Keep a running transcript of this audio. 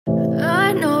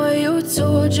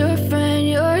told your friend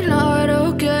you're not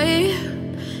okay,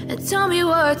 and tell me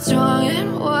what's wrong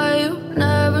and why you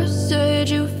never said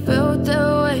you felt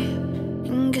that way.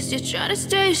 And guess you're trying to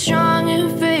stay strong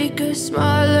and fake a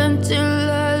smile until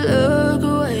I look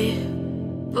away.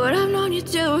 But I've known you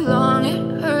too long,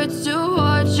 it hurts to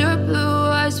watch your blue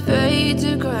eyes fade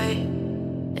to gray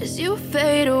as you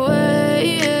fade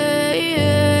away,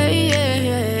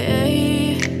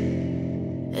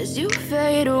 as you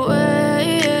fade away.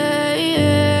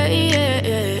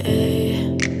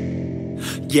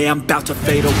 Yeah, I'm about to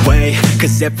fade away,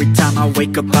 cause every time I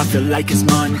wake up I feel like it's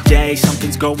Monday.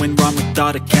 Something's going wrong with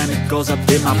all the chemicals up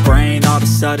in my brain. All of a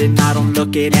sudden I don't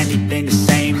look at anything the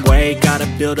same way. Got a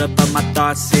buildup of my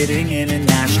thoughts sitting in an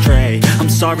ashtray. I'm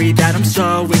sorry that I'm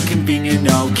so inconvenient,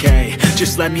 okay.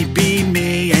 Just let me be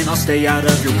me and I'll stay out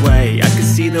of your way. I can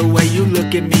see the way you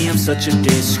look at me, I'm such a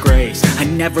disgrace. I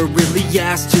never really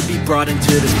asked to be brought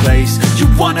into this place. You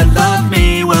wanna love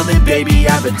me? Well then baby,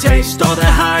 have a taste. All the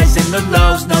highs and the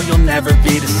lows, no, you'll never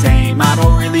be the same. I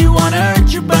don't really wanna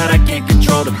hurt you, but I can't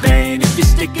control the pain. If you're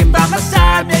sticking by my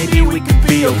side, maybe we could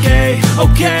be okay.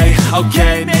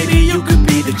 Okay, maybe you could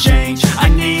be the change I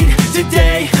need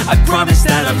today. I promise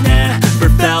that I've never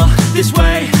felt this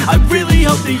way. I really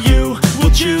hope that you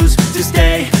will choose to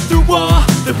stay through all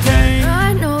the pain.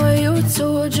 I know you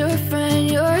told your friend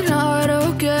you're not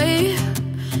okay,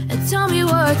 and tell me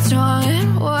what's wrong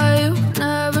and why you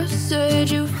never said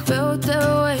you felt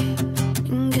that way.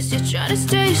 And guess you're trying to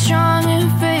stay strong and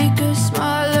fake a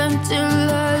smile until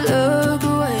I look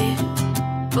away.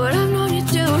 But I've known you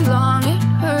too long, it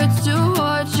hurts to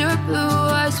watch your blue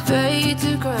eyes fade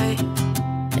to gray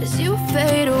as you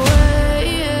fade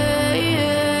away,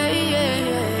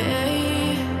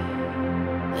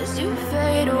 as you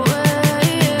fade away,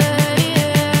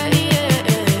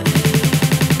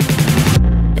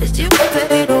 as you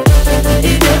fade away.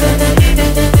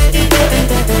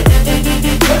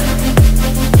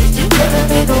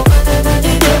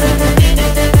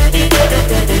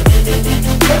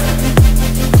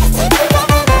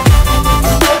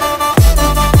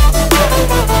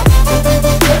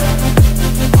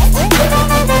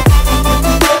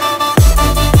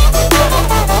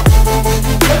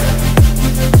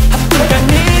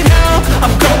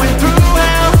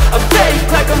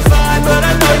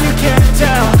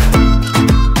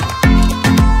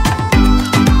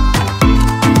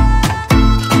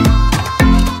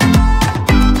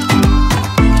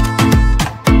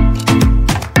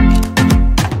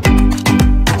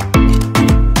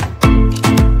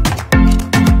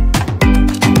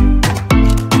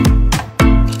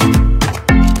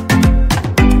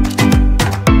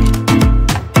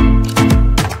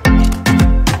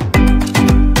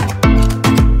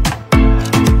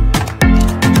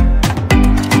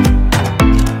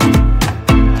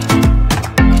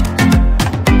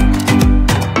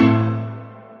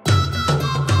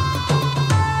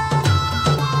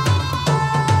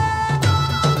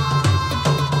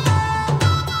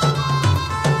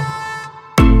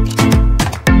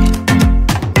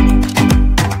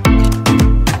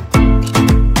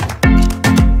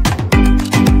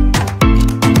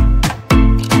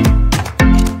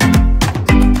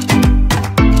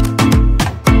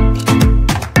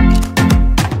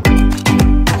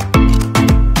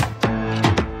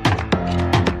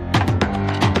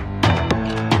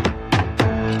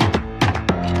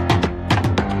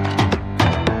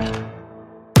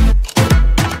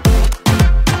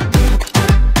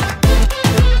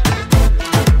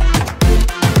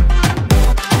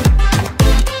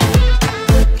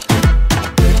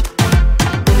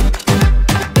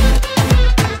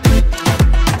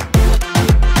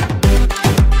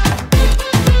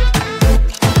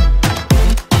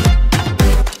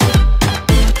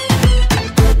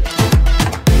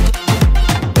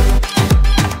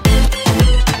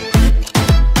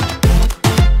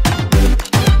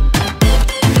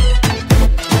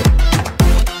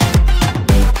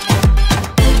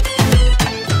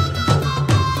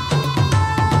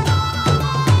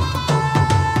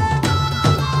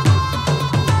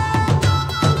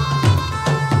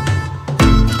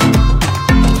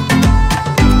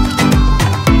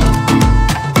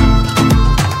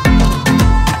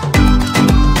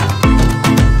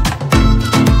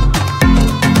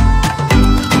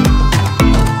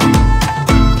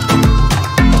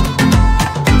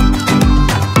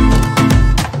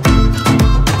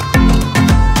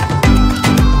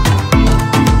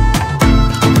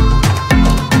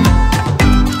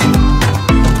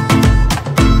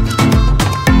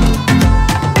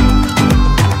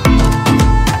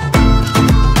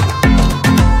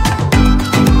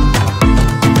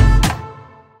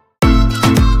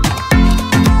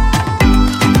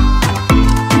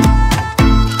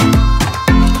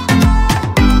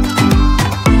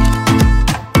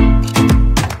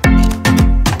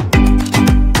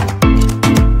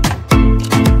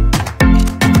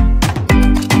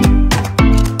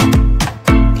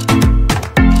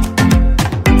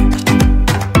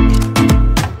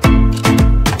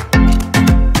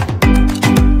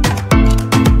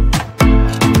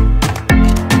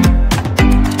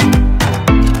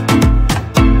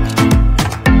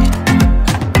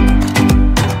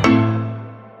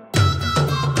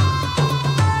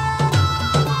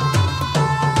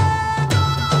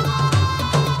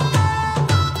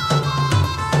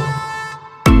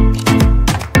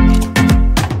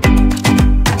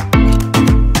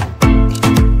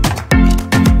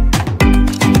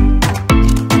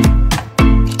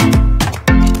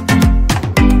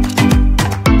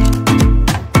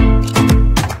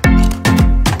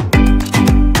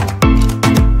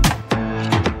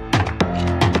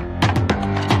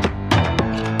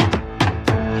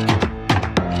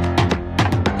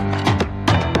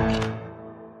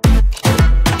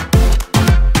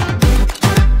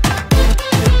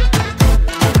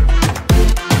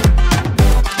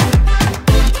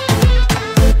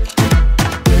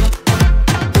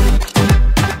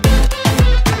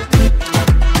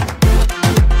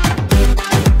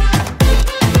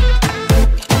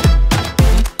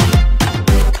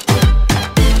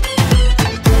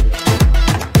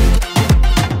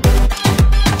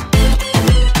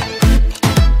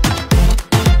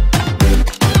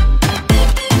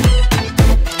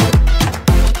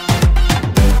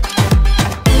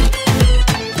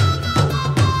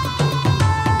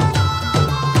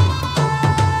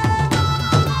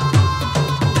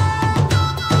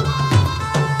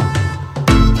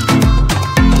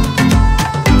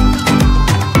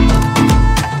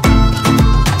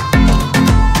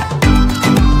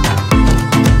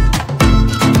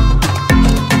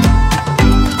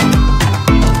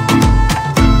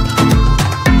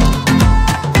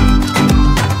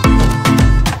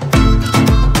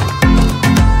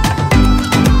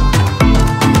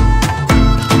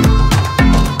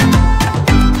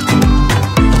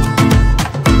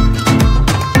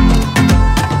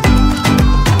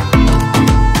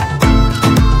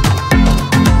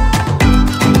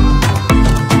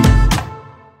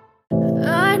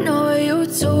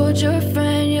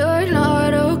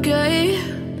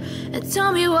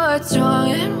 tell me what's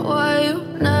wrong and why you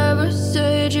never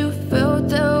said you felt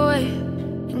that way.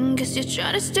 And guess you're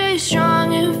trying to stay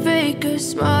strong and fake a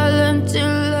smile until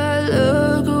I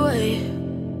look away.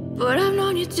 But I've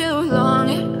known you too long,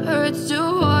 it hurts to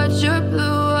watch your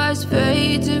blue eyes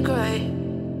fade to gray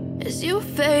as you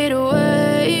fade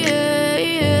away,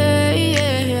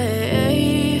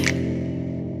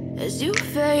 as you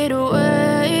fade away.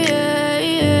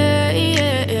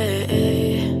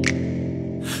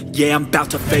 Yeah, I'm about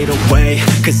to fade away,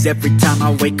 cause every time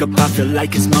I wake up I feel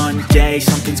like it's Monday.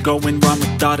 Something's going wrong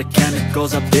with all the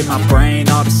chemicals up in my brain.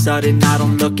 All of a sudden I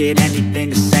don't look at anything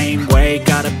the same way.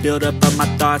 Gotta build up of my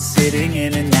thoughts sitting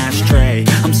in an ashtray.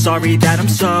 I'm sorry that I'm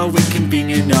so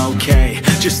inconvenient, okay.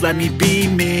 Just let me be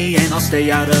me and I'll stay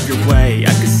out of your way.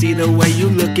 I can see the way you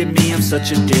look at me, I'm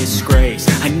such a disgrace.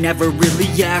 I never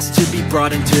really asked to be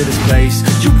brought into this place.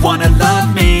 You wanna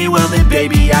love me? Well then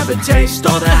baby I have a taste.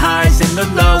 All the highs and the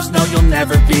lows, no you'll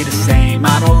never be the same.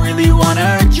 I don't really wanna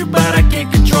hurt you but I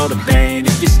can't control the pain.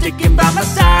 If you're sticking by my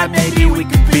side maybe we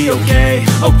could be okay.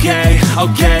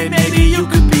 Okay, maybe you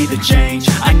could be the change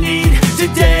I need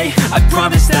today. I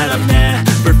promise that I've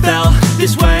never felt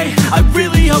this way. I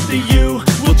really hope that you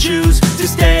will choose to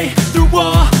stay through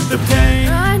all the pain.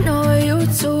 I know you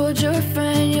told your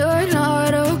friend you're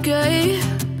not okay,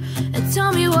 and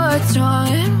tell me what's wrong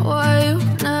and why you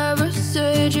never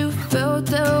said you felt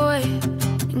that way.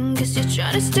 And guess you're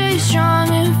trying to stay strong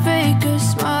and fake a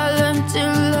smile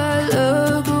until I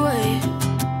look away.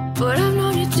 But I've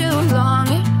known you too long,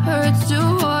 it hurts to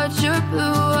watch your blue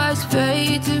eyes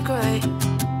fade to gray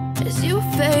as you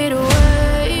fade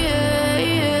away,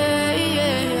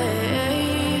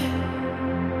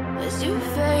 as you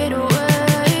fade away,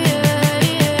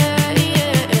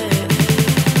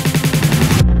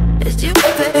 as you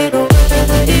fade away.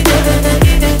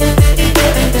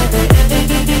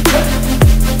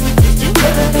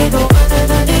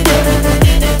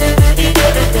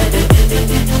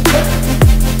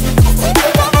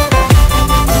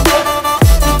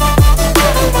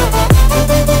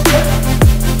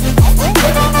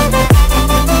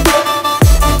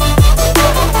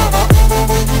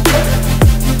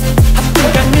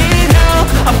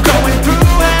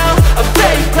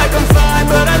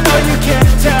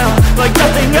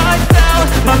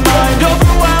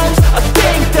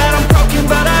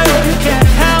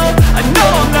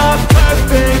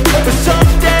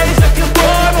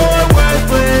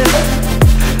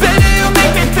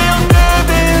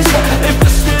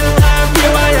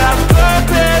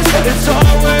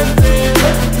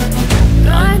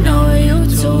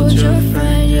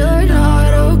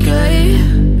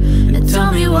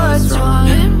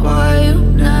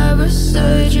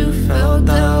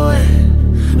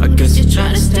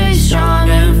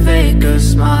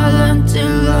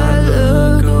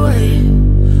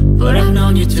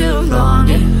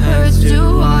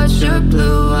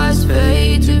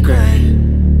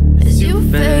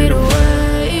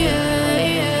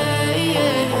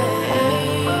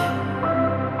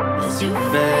 As you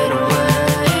fade away.